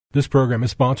This program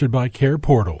is sponsored by Care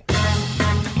Portal.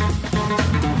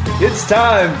 It's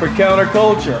time for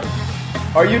Counterculture.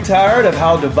 Are you tired of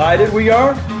how divided we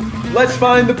are? Let's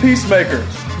find the peacemakers.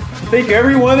 Think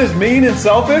everyone is mean and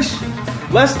selfish?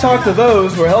 Let's talk to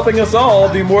those who are helping us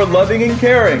all be more loving and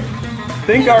caring.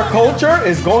 Think our culture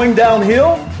is going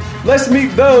downhill? Let's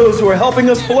meet those who are helping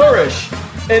us flourish.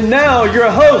 And now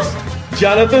your host,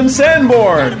 Jonathan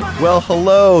Sanborn. Well,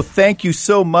 hello. Thank you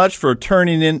so much for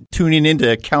tuning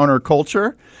into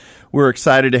Counterculture. We're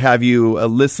excited to have you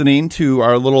listening to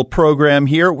our little program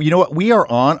here. You know what? We are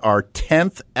on our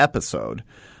 10th episode.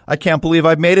 I can't believe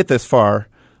I've made it this far.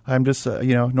 I'm just,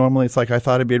 normally it's like I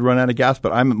thought I'd be run out of gas,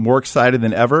 but I'm more excited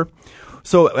than ever.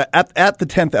 So at the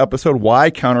 10th episode, why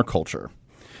counterculture?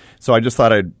 So I just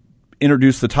thought I'd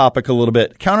introduce the topic a little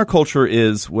bit. Counterculture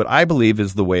is what I believe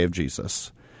is the way of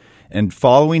Jesus. And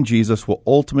following Jesus will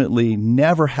ultimately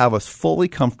never have us fully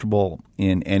comfortable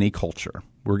in any culture.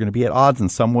 We're going to be at odds in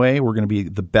some way. We're going to be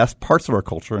the best parts of our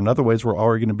culture. In other ways, we're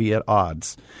already going to be at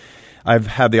odds. I've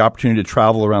had the opportunity to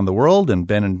travel around the world and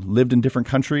lived in different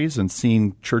countries and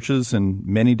seen churches in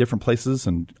many different places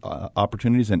and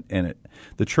opportunities.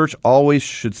 The church always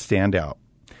should stand out.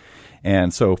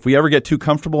 And so if we ever get too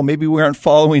comfortable, maybe we aren't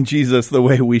following Jesus the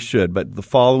way we should. But the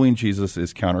following Jesus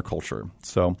is counterculture.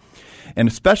 And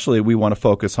especially we want to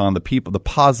focus on the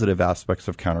positive aspects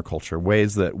of counterculture,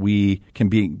 ways that we can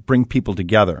bring people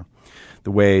together.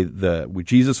 The way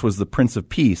Jesus was the Prince of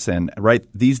Peace, and right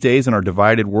these days in our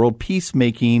divided world,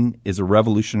 peacemaking is a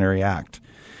revolutionary act,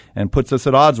 and puts us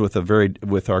at odds with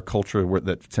our culture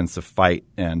that tends to fight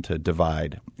and to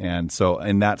divide. And so,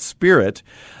 in that spirit,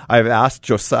 I've asked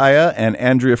Josiah and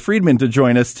Andrea Friedman to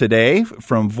join us today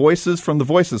from Voices from the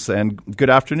Voiceless. And good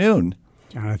afternoon.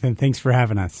 Jonathan, thanks for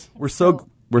having us. We're so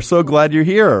glad you're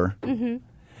here. Mm-hmm.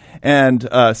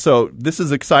 And so this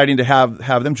is exciting to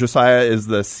have them. Josiah is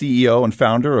the CEO and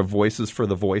founder of Voices for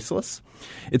the Voiceless.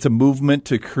 It's a movement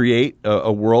to create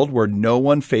a world where no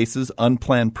one faces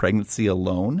unplanned pregnancy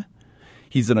alone.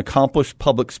 He's an accomplished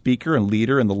public speaker and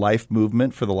leader in the life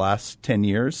movement for the last 10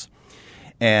 years.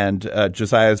 And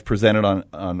Josiah has presented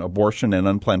on abortion and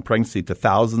unplanned pregnancy to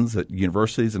thousands at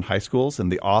universities and high schools,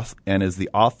 and is the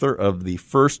author of the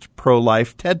first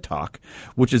pro-life TED Talk,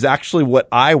 which is actually what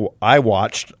I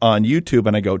watched on YouTube.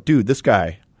 And I go, dude, this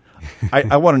guy,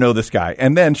 I want to know this guy.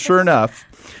 And then, sure enough,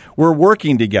 we're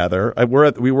working together.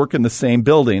 We work in the same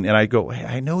building, and I go, hey,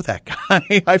 I know that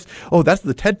guy. That's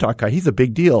the TED Talk guy. He's a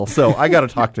big deal. So I got to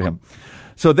talk to him.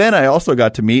 So then I also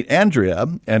got to meet Andrea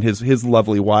and his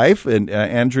lovely wife. And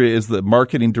Andrea is the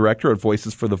marketing director at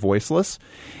Voices for the Voiceless.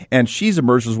 And she's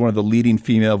emerged as one of the leading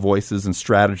female voices and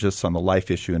strategists on the life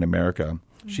issue in America.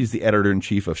 She's the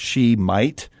editor-in-chief of She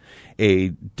Might,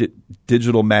 a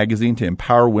digital magazine to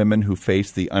empower women who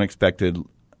face the unexpected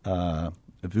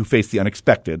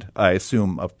I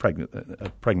assume, of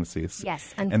pregnancies.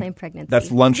 Yes, unplanned pregnancy. That's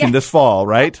launching this fall,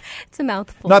 right? It's a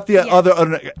mouthful. Not the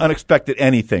other unexpected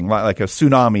anything, like a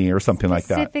tsunami or something like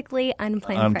that. Specifically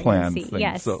unplanned pregnancy, things.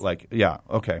 Yes. So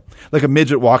okay. Like a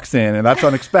midget walks in, and that's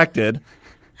unexpected.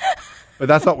 But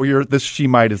that's not what this She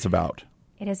Might is about.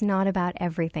 It is not about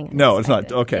everything. No, it's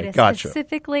not. Okay, it is gotcha.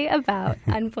 Specifically about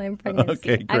unplanned pregnancy.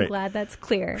 Okay, great. I'm glad that's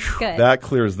clear. Good. That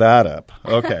clears that up.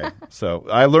 Okay, so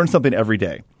I learn something every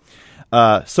day.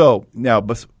 So now,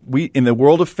 in the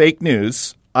world of fake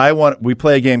news, we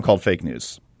play a game called Fake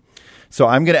News. So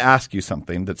I'm going to ask you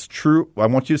something that's true. I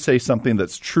want you to say something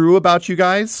that's true about you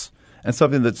guys and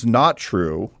something that's not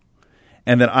true,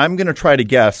 and then I'm going to try to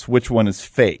guess which one is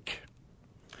fake.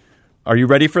 Are you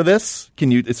ready for this?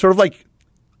 It's sort of like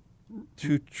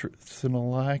two truths and a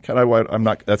lie. I'm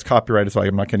not. That's copyrighted, so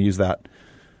I'm not going to use that.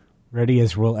 Ready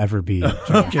as we'll ever be.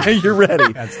 Okay, you're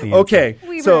ready. That's the answer.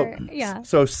 Okay,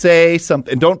 so say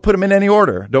something. Don't put them in any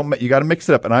order. You got to mix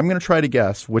it up, and I'm going to try to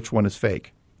guess which one is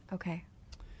fake. Okay.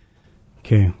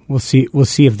 Okay, we'll see. We'll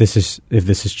see if this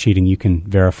is cheating. You can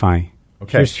verify.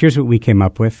 Okay. Here's what we came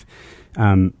up with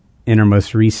in our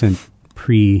most recent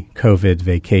pre-COVID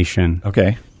vacation.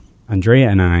 Okay. Andrea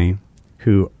and I,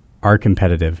 who are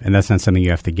competitive, and that's not something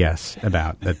you have to guess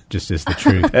about. That just is the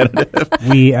truth.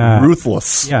 We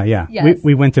ruthless. Yeah. Yes.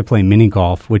 We went to play mini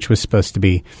golf, which was supposed to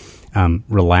be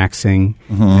relaxing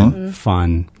and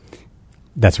fun.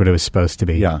 That's what it was supposed to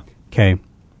be. Yeah. Okay.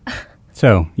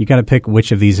 So you got to pick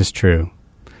which of these is true.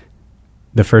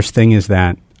 The first thing is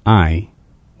that I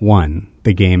won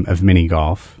the game of mini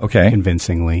golf. Okay.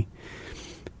 Convincingly.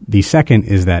 The second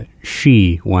is that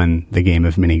she won the game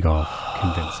of mini golf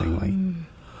convincingly.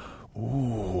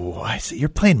 Ooh, I see.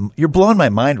 You're blowing my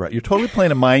mind right. You're totally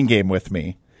playing a mind game with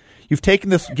me. You've taken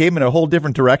this game in a whole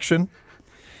different direction,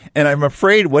 and I'm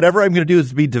afraid whatever I'm going to do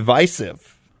is be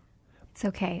divisive. It's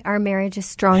okay. Our marriage is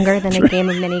stronger than a game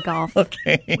of mini golf.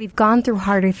 Okay. We've gone through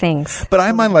harder things. But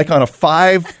I'm on like on a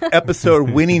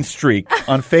 5-episode winning streak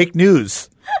on fake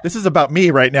news. This is about me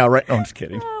right now, right? No, I'm just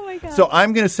kidding. Oh, my God. So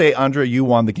I'm going to say, Andrea, you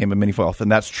won the game of mini golf,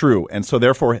 and that's true. And so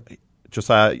therefore,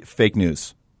 Josiah, fake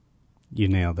news. You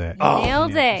nailed it.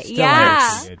 Nailed it. Still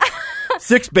Yeah. did.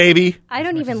 6, baby. I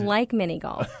don't even like mini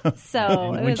golf.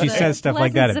 So When she says stuff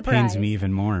like that, it pains me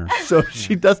even more. So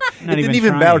she does. It Not didn't even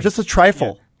even matter. trying. Just a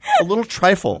trifle. A little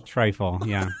trifle. Trifle,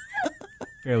 yeah.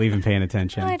 Barely even paying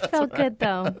attention. Oh, it felt good,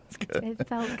 though. It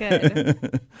felt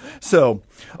good. So,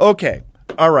 okay.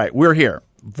 All right. We're here.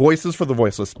 Voices for the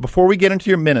Voiceless. Before we get into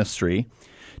your ministry,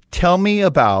 tell me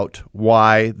about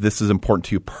why this is important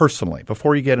to you personally.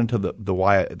 Before you get into the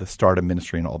why, the start of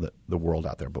ministry and all the world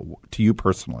out there, but to you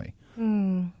personally.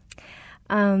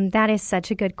 That is such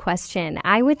a good question.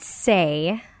 I would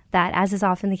say that, as is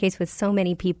often the case with so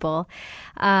many people,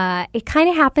 it kind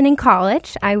of happened in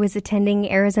college. I was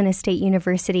attending Arizona State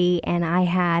University, and I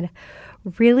had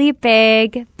really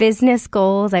big business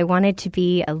goals. I wanted to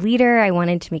be a leader. I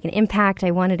wanted to make an impact.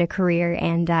 I wanted a career,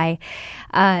 and I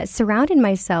surrounded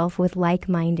myself with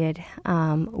like-minded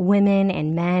women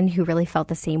and men who really felt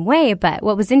the same way. But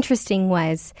what was interesting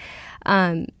was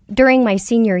during my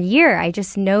senior year, I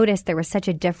just noticed there was such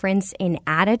a difference in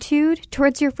attitude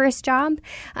towards your first job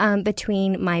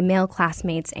between my male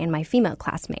classmates and my female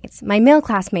classmates. My male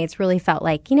classmates really felt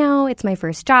like, it's my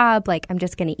first job, like I'm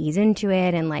just going to ease into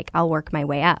it and like I'll work my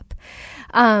way up.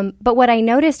 But what I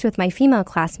noticed with my female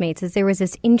classmates is there was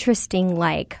this interesting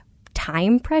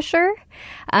time pressure.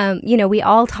 We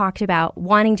all talked about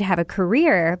wanting to have a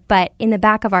career, but in the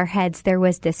back of our heads, there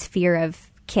was this fear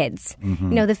of kids.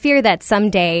 Mm-hmm. The fear that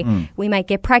someday we might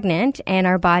get pregnant and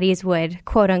our bodies would,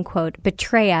 quote unquote,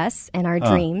 betray us and our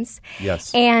dreams.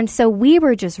 Yes. And so we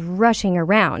were just rushing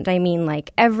around. I mean,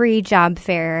 every job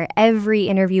fair, every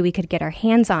interview we could get our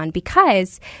hands on,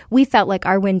 because we felt like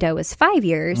our window was 5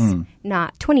 years,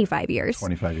 not 25 years.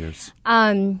 25 years.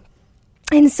 And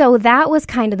so that was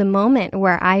kind of the moment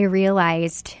where I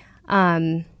realized,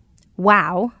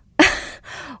 wow,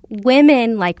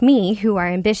 women like me who are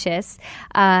ambitious,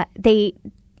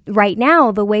 right now,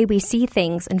 the way we see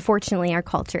things, unfortunately, our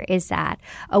culture is that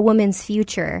a woman's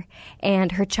future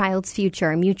and her child's future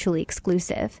are mutually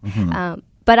exclusive. Mm-hmm.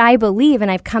 But I believe,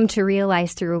 and I've come to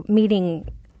realize through meeting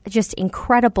just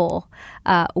incredible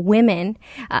women,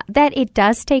 that it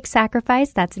does take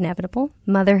sacrifice. That's inevitable.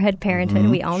 Motherhood, parenthood,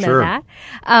 we all know that.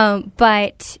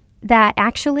 But that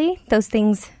actually those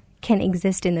things can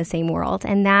exist in the same world.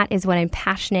 And that is what I'm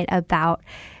passionate about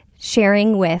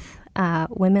sharing with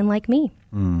women like me.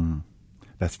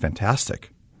 That's fantastic.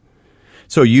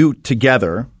 So you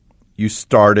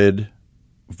started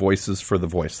Voices for the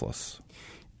Voiceless.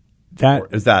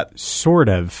 Is that sort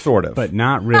of, but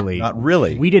not really. Not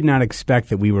really. We did not expect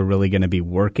that we were really going to be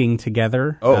working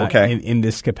together. In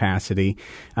this capacity,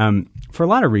 for a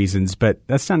lot of reasons, but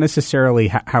that's not necessarily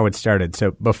how it started.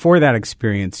 So before that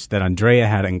experience that Andrea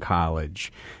had in college,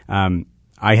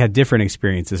 I had different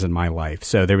experiences in my life.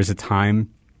 So there was a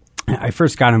time I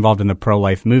first got involved in the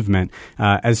pro-life movement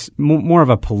as more of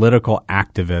a political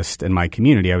activist in my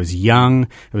community. I was young.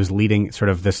 I was leading sort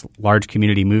of this large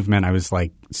community movement. I was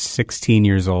 16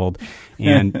 years old,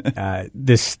 and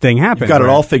this thing happened. You got it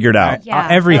all figured out.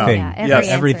 Everything.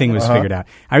 Everything was figured out.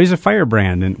 I was a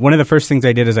firebrand, and one of the first things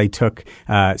I did is I took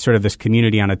sort of this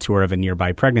community on a tour of a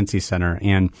nearby pregnancy center,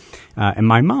 and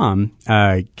my mom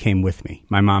came with me.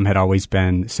 My mom had always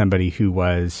been somebody who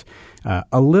was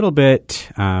a little bit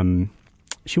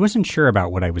she wasn't sure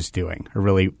about what I was doing or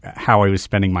really how I was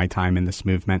spending my time in this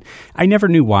movement. I never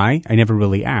knew why. I never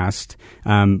really asked,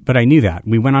 but I knew that.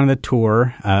 We went on the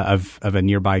tour of a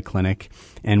nearby clinic,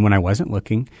 and when I wasn't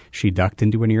looking, she ducked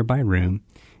into a nearby room,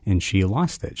 and she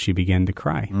lost it. She began to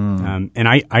cry. And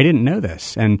I didn't know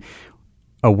this. And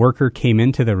a worker came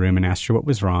into the room and asked her what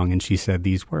was wrong, and she said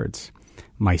these words,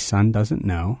 "My son doesn't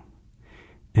know,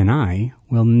 and I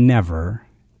will never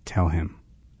tell him."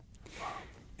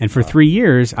 And for 3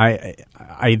 years, I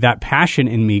that passion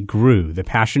in me grew, the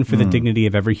passion for the dignity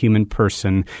of every human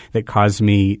person that caused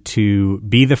me to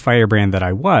be the firebrand that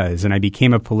I was. And I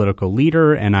became a political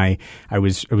leader, and I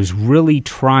was really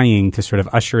trying to sort of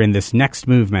usher in this next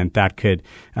movement that could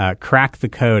crack the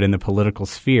code in the political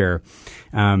sphere.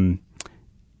 And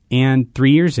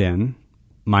 3 years in,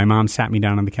 my mom sat me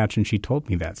down on the couch and she told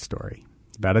me that story.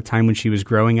 About a time when she was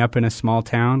growing up in a small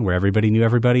town where everybody knew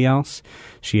everybody else.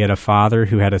 She had a father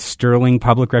who had a sterling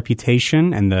public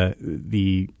reputation and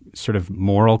the sort of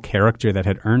moral character that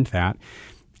had earned that.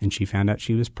 And she found out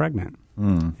she was pregnant.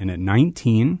 And at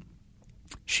 19,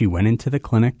 she went into the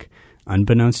clinic,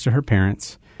 unbeknownst to her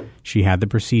parents. She had the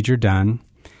procedure done,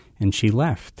 and she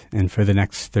left. And for the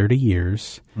next 30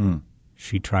 years,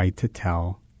 she tried to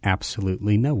tell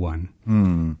absolutely no one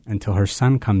until her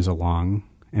son comes along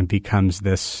and becomes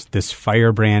this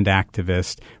firebrand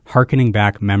activist, hearkening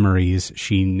back memories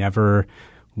she never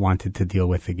wanted to deal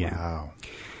with again. Wow.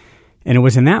 And it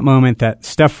was in that moment that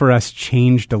stuff for us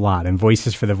changed a lot, and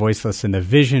Voices for the Voiceless and the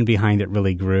vision behind it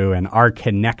really grew, and our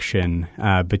connection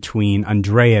between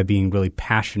Andrea being really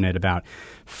passionate about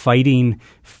fighting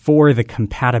for the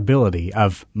compatibility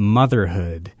of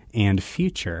motherhood and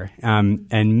future,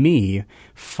 and me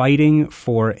fighting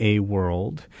for a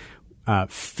world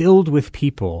filled with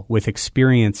people with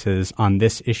experiences on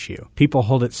this issue. People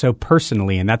hold it so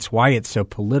personally, and that's why it's so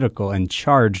political and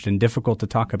charged and difficult to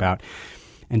talk about.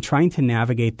 And trying to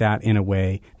navigate that in a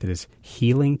way that is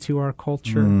healing to our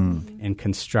culture and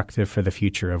constructive for the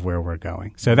future of where we're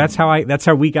going. So that's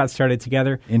how we got started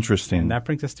together. Interesting. And that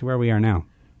brings us to where we are now.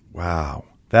 Wow.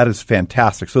 That is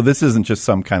fantastic. So this isn't just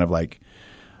some kind of like,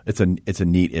 it's a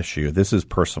neat issue. This is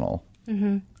personal.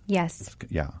 Mm-hmm. Yes.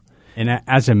 Yeah. And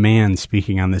as a man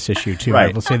speaking on this issue too, Right.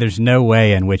 I will say there's no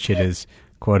way in which it is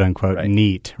quote unquote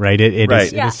neat, right? It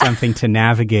is something to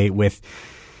navigate with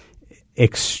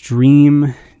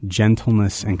extreme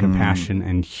gentleness and compassion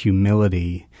and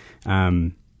humility,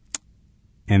 and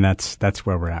that's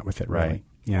where we're at with it, really. Right.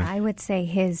 Yeah, I would say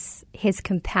his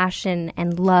compassion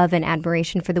and love and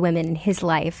admiration for the women in his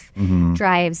life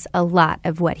drives a lot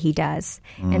of what he does,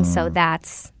 and so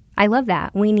I love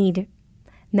that. We need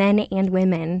men and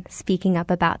women speaking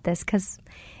up about this because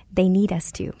they need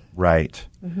us to. Right.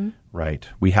 Right.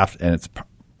 We have to, and it's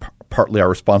partly our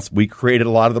response. We created a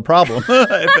lot of the problem.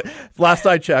 Last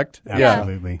I checked.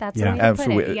 absolutely. That's the way to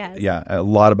put it, yes. Yeah, a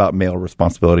lot about male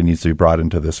responsibility needs to be brought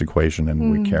into this equation,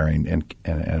 and we're caring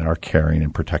and our caring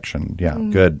and protection. Yeah,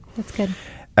 good. That's good.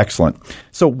 Excellent.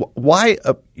 So why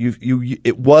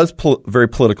it was very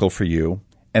political for you,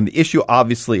 and the issue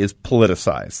obviously is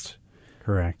politicized.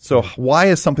 Correct. So why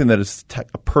is something that is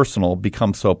personal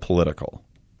become so political?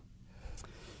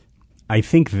 I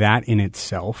think that in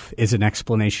itself is an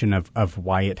explanation of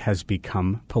why it has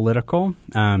become political,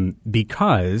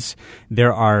 because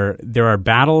there are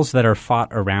battles that are fought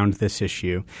around this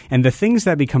issue, and the things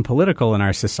that become political in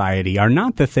our society are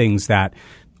not the things that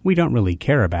we don't really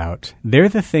care about. They're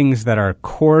the things that are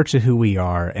core to who we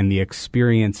are and the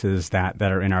experiences that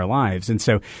are in our lives. And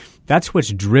so that's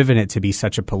what's driven it to be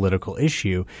such a political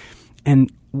issue.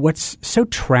 And what's so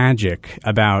tragic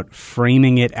about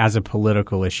framing it as a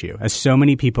political issue, as so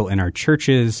many people in our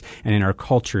churches and in our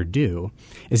culture do,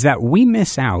 is that we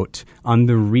miss out on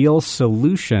the real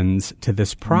solutions to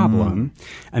this problem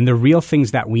and the real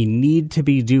things that we need to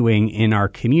be doing in our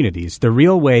communities. The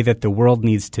real way that the world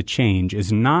needs to change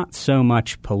is not so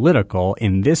much political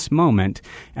in this moment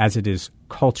as it is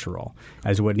cultural,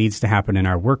 as what needs to happen in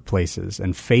our workplaces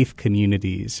and faith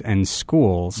communities and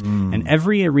schools and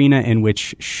every arena in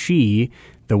which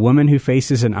the woman who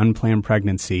faces an unplanned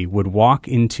pregnancy, would walk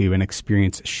into and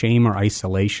experience shame or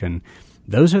isolation.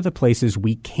 Those are the places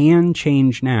we can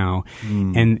change now.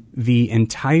 And the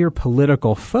entire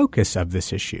political focus of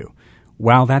this issue,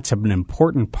 while that's an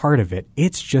important part of it,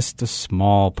 it's just a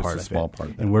small part of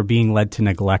it. And we're being led to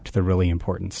neglect the really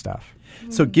important stuff.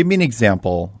 So give me an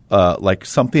example, like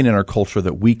something in our culture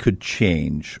that we could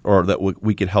change or that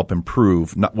we could help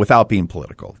improve without being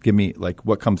political. Give me, like,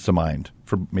 what comes to mind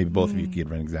for maybe both of you could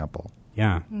give an example.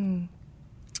 Yeah.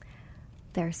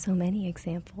 There are so many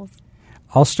examples.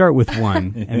 I'll start with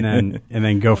one and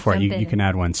then go for it. You can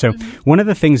add one. So one of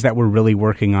the things that we're really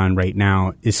working on right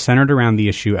now is centered around the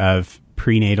issue of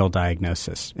prenatal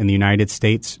diagnosis. In the United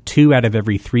States, 2 out of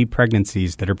every 3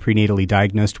 pregnancies that are prenatally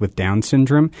diagnosed with Down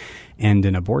syndrome end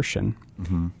in abortion.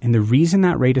 And the reason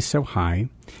that rate is so high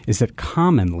is that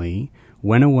commonly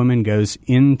when a woman goes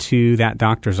into that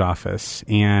doctor's office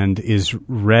and is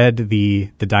read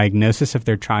the diagnosis of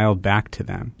their child back to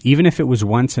them, even if it was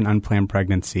once an unplanned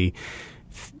pregnancy,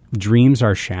 dreams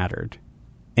are shattered.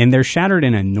 And they're shattered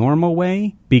in a normal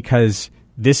way because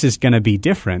this is going to be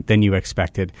different than you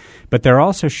expected, but they're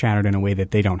also shattered in a way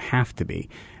that they don't have to be.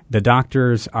 The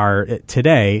doctors are,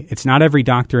 today, it's not every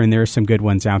doctor, and there are some good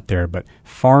ones out there, but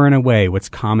far and away what's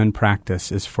common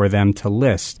practice is for them to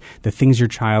list the things your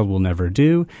child will never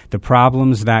do, the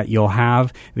problems that you'll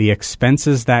have, the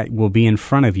expenses that will be in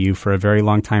front of you for a very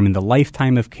long time, and the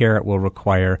lifetime of care it will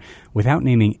require, without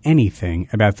naming anything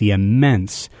about the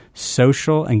immense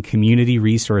social and community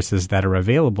resources that are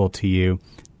available to you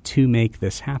to make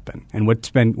this happen. And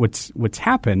what's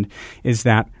happened is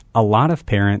that a lot of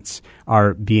parents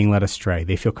are being led astray.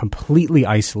 They feel completely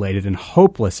isolated and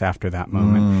hopeless after that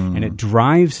moment, and it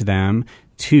drives them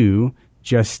to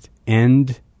just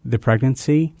end the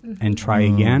pregnancy and try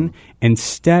again,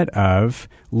 instead of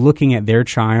looking at their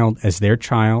child as their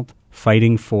child,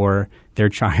 fighting for their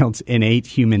child's innate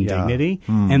human dignity,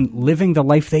 and living the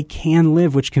life they can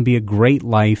live, which can be a great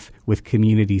life with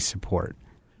community support.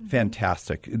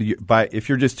 Fantastic. If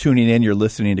you're just tuning in, you're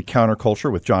listening to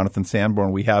Counterculture with Jonathan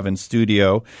Sanborn. We have in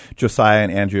studio Josiah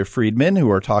and Andrea Friedman,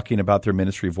 who are talking about their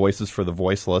ministry, Voices for the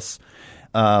Voiceless.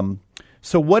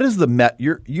 So what is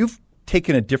you've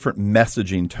taken a different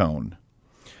messaging tone.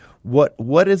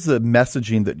 What is the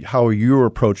messaging how are you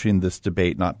approaching this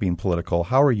debate, not being political?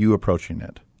 How are you approaching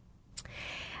it?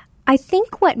 I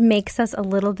think what makes us a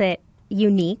little bit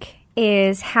unique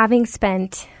is having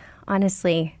spent,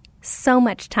 honestly, so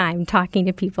much time talking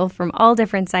to people from all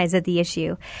different sides of the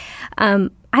issue.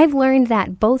 I've learned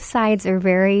that both sides are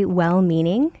very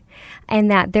well-meaning and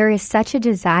that there is such a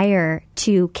desire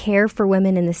to care for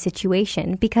women in the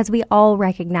situation because we all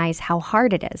recognize how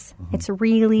hard it is. It's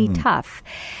really tough.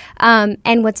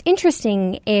 And what's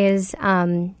interesting is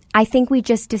I think we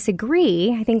just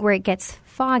disagree. I think where it gets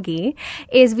foggy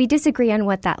is we disagree on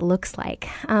what that looks like.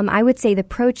 I would say the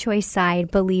pro-choice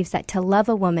side believes that to love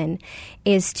a woman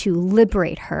is to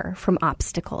liberate her from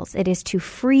obstacles. It is to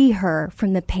free her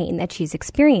from the pain that she's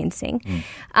experiencing.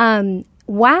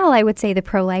 While I would say the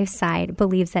pro-life side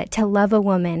believes that to love a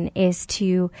woman is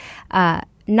to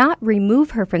not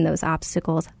remove her from those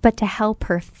obstacles, but to help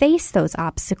her face those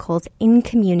obstacles in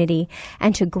community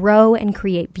and to grow and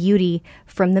create beauty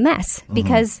from the mess.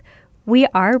 Because we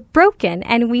are broken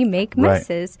and we make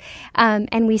messes.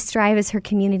 And we strive as her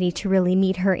community to really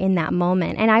meet her in that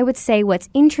moment. And I would say what's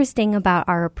interesting about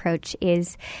our approach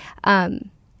is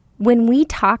when we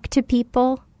talk to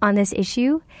people on this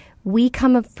issue, we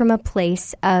come up from a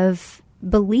place of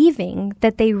believing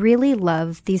that they really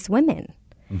love these women,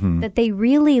 that they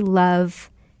really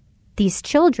love these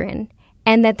children,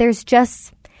 and that there's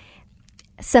just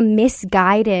some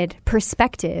misguided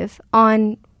perspective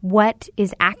on what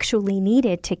is actually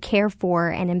needed to care for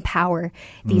and empower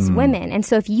these women. And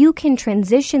so if you can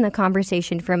transition the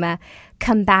conversation from a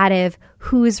combative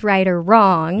who's right or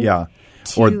wrong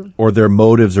or their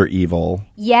motives are evil.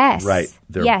 Yes. Right.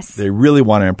 They really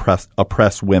want to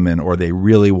oppress women, or they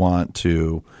really want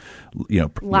to,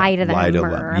 lie to them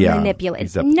or manipulate.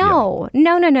 Exactly. No.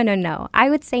 I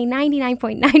would say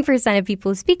 99.9% of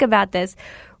people who speak about this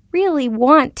really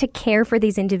want to care for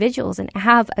these individuals and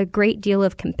have a great deal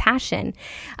of compassion.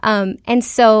 And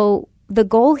so the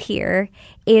goal here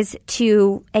is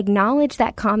to acknowledge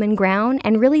that common ground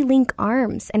and really link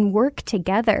arms and work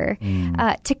together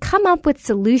to come up with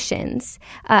solutions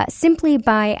simply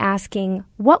by asking,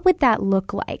 what would that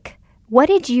look like? What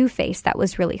did you face that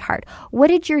was really hard? What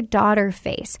did your daughter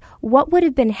face? What would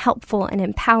have been helpful and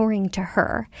empowering to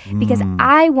her? Because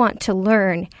I want to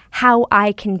learn how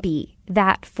I can be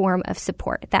that form of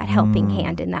support, that helping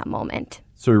hand in that moment.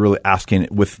 So you're really asking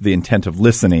with the intent of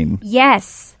listening.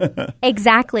 Yes,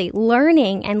 exactly.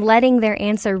 Learning and letting their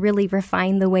answer really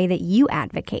refine the way that you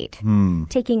advocate.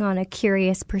 Taking on a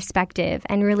curious perspective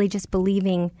and really just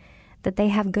believing that they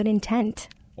have good intent.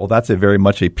 Well, that's very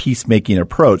much a peacemaking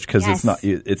approach because it's not.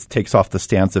 It takes off the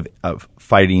stance of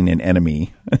fighting an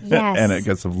enemy, and it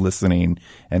goes of listening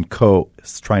and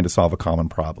trying to solve a common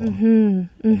problem.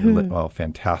 Oh,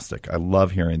 fantastic! I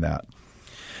love hearing that.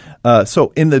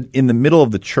 So, in the middle of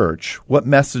the church, what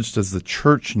message does the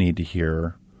church need to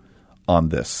hear on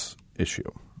this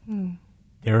issue?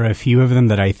 There are a few of them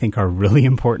that I think are really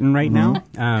important right now.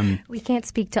 We can't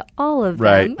speak to all of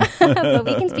them, but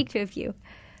we can speak to a few.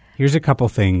 Here's a couple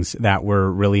things that we're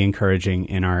really encouraging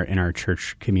in our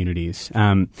church communities.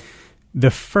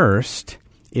 The first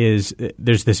is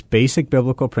there's this basic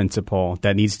biblical principle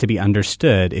that needs to be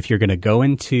understood if you're going to go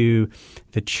into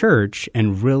the church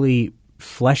and really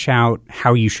flesh out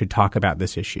how you should talk about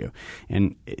this issue.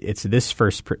 And it's this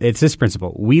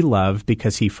principle. We love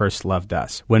because he first loved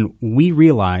us. When we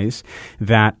realize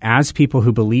that as people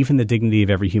who believe in the dignity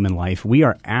of every human life, we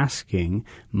are asking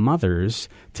mothers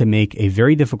to make a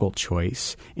very difficult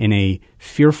choice in a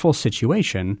fearful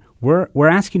situation, we're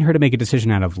asking her to make a decision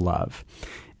out of love.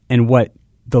 And what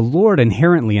the Lord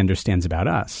inherently understands about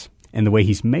us and the way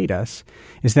he's made us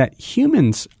is that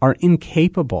humans are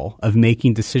incapable of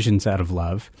making decisions out of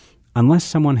love unless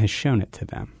someone has shown it to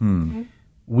them.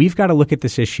 We've got to look at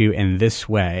this issue in this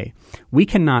way. We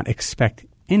cannot expect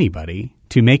anybody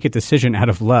to make a decision out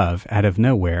of love, out of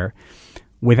nowhere.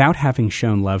 without having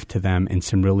shown love to them in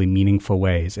some really meaningful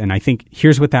ways. And I think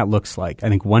here's what that looks like. I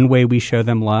think one way we show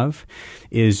them love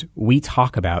is we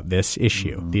talk about this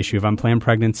issue, the issue of unplanned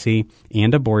pregnancy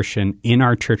and abortion in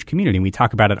our church community. And we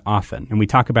talk about it often. And we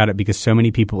talk about it because so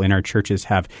many people in our churches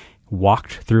have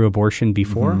walked through abortion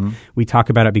before. We talk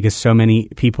about it because so many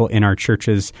people in our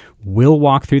churches will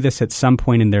walk through this at some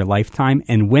point in their lifetime.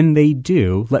 And when they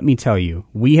do, let me tell you,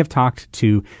 we have talked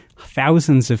to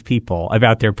thousands of people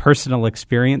about their personal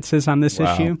experiences on this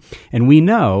issue. And we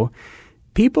know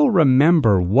people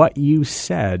remember what you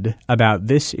said about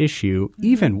this issue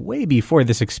even way before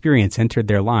this experience entered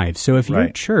their lives. So if your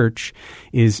church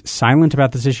is silent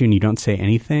about this issue and you don't say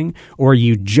anything, or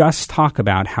you just talk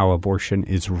about how abortion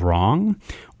is wrong,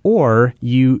 or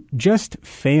you just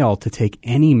fail to take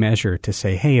any measure to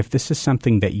say, hey, if this is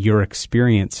something that you're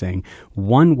experiencing,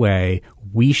 one way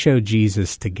we show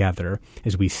Jesus together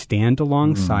is we stand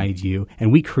alongside you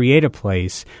and we create a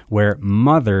place where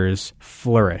mothers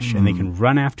flourish and they can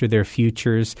run after their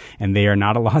futures and they are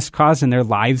not a lost cause and their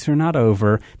lives are not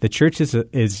over. The church is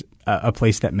a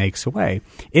place that makes a way.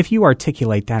 If you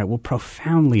articulate that, it will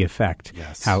profoundly affect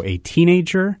how a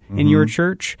teenager in your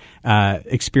church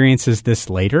experiences this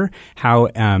later, how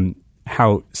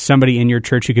somebody in your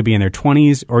church who could be in their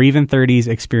 20s or even 30s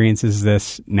experiences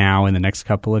this now in the next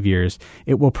couple of years.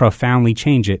 It will profoundly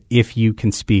change it if you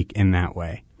can speak in that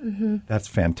way. That's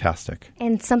fantastic.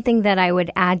 And something that I would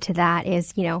add to that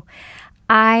is,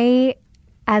 I,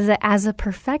 as a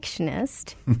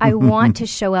perfectionist, I want to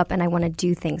show up and I want to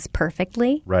do things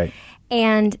perfectly. Right.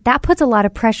 And that puts a lot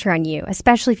of pressure on you,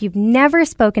 especially if you've never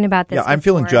spoken about this before. I'm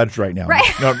feeling judged right now. Right.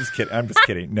 No, I'm just kidding. I'm just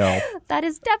kidding. No. That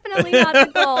is definitely not the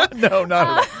goal. No,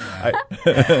 not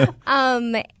at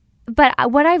all. But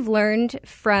what I've learned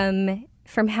from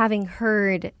having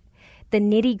heard the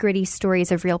nitty-gritty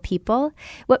stories of real people,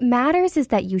 what matters is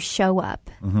that you show up.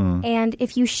 And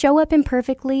if you show up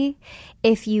imperfectly,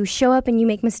 if you show up and you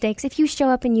make mistakes, if you show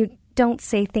up and you don't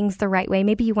say things the right way,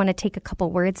 maybe you want to take a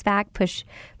couple words back, push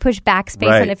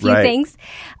backspace on a few things,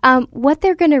 what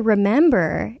they're going to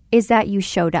remember is that you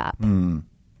showed up.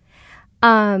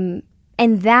 And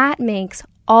that makes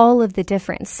all of the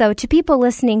difference. So to people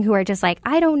listening who are just like,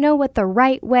 I don't know what the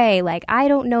right way, like I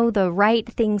don't know the right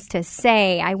things to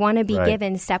say, I want to be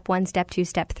given step 1, step 2,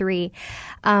 step 3,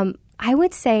 I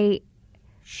would say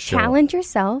challenge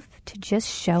yourself to just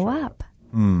show up.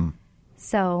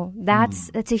 So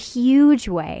that's a huge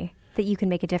way that you can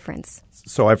make a difference.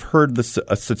 So I've heard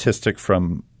a statistic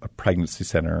from a pregnancy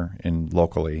center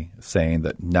locally saying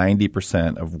that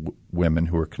 90% of women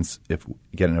who are if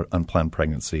get an unplanned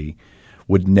pregnancy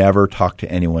would never talk to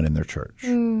anyone in their church.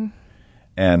 And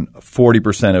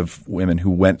 40% of women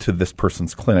who went to this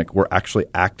person's clinic were actually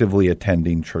actively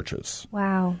attending churches.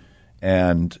 Wow.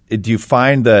 And do you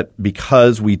find that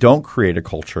because we don't create a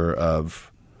culture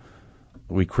of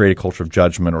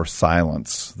judgment or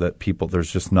silence, that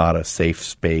there's just not a safe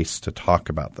space to talk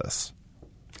about this?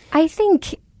 I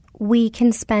think we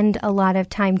can spend a lot of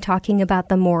time talking about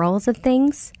the morals of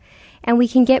things, and we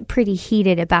can get pretty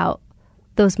heated about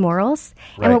those morals.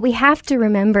 And what we have to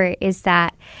remember is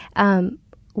that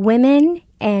women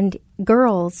and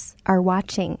girls are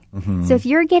watching. So if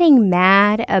you're getting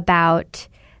mad about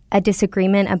a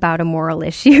disagreement about a moral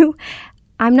issue,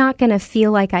 I'm not going to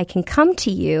feel like I can come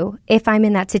to you if I'm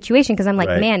in that situation, because I'm like,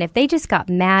 man, if they just got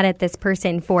mad at this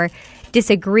person for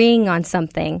disagreeing on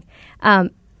something,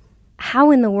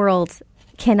 how in the world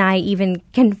can I even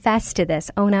confess to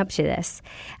this, own up to this?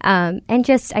 And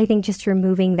I think just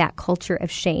removing that culture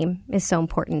of shame is so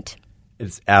important.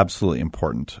 It's absolutely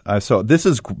important. So this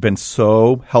has been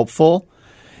so helpful.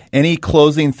 Any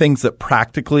closing things that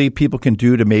practically people can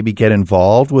do to maybe get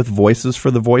involved with Voices for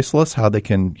the Voiceless, how they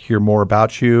can hear more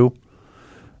about you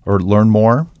or learn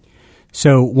more?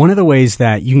 So one of the ways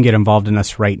that you can get involved in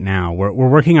us right now, we're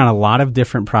working on a lot of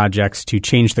different projects to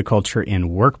change the culture in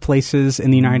workplaces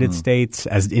in the United States,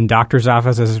 as in doctors'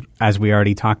 offices, as we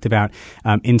already talked about,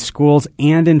 in schools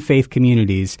and in faith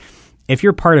communities. If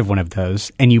you're part of one of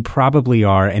those, and you probably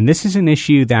are, and this is an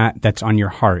issue that's on your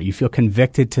heart, you feel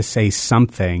convicted to say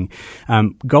something,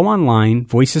 go online,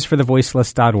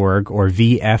 voicesforthevoiceless.org or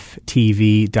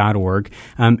vftv.org,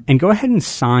 and go ahead and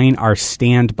sign our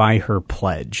Stand By Her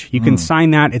pledge. You can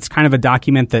sign that. It's kind of a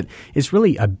document that is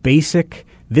really a basic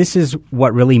this is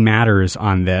what really matters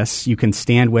on this. You can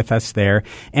stand with us there.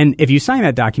 And if you sign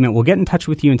that document, we'll get in touch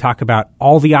with you and talk about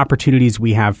all the opportunities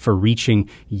we have for reaching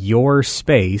your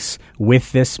space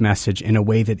with this message in a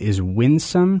way that is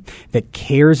winsome, that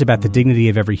cares about the dignity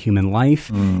of every human life,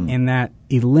 and that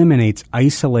eliminates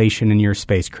isolation in your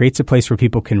space, creates a place where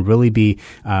people can really be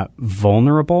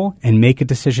vulnerable and make a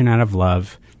decision out of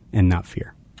love and not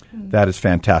fear. That is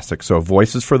fantastic. So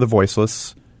Voices for the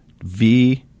Voiceless,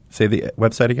 say the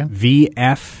website again?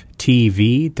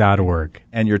 VFTV.org.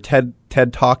 And your TED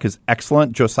Talk is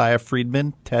excellent. Josiah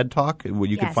Friedman TED Talk. You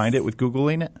can Yes. find it with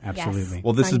Googling it. Absolutely. Yes.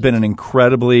 Well, this On has been an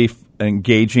incredibly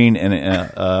engaging and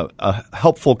a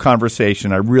helpful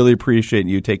conversation. I really appreciate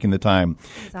you taking the time.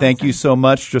 Thank you so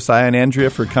much, Josiah and Andrea,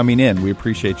 for coming in. We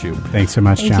appreciate you. Thanks so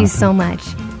much, Thank Jonathan. you so much.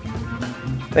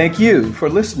 Thank you for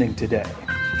listening today.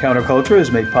 Counterculture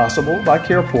is made possible by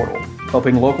Care Portal,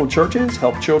 helping local churches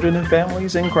help children and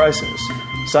families in crisis.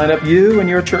 Sign up you and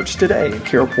your church today at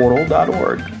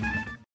careportal.org.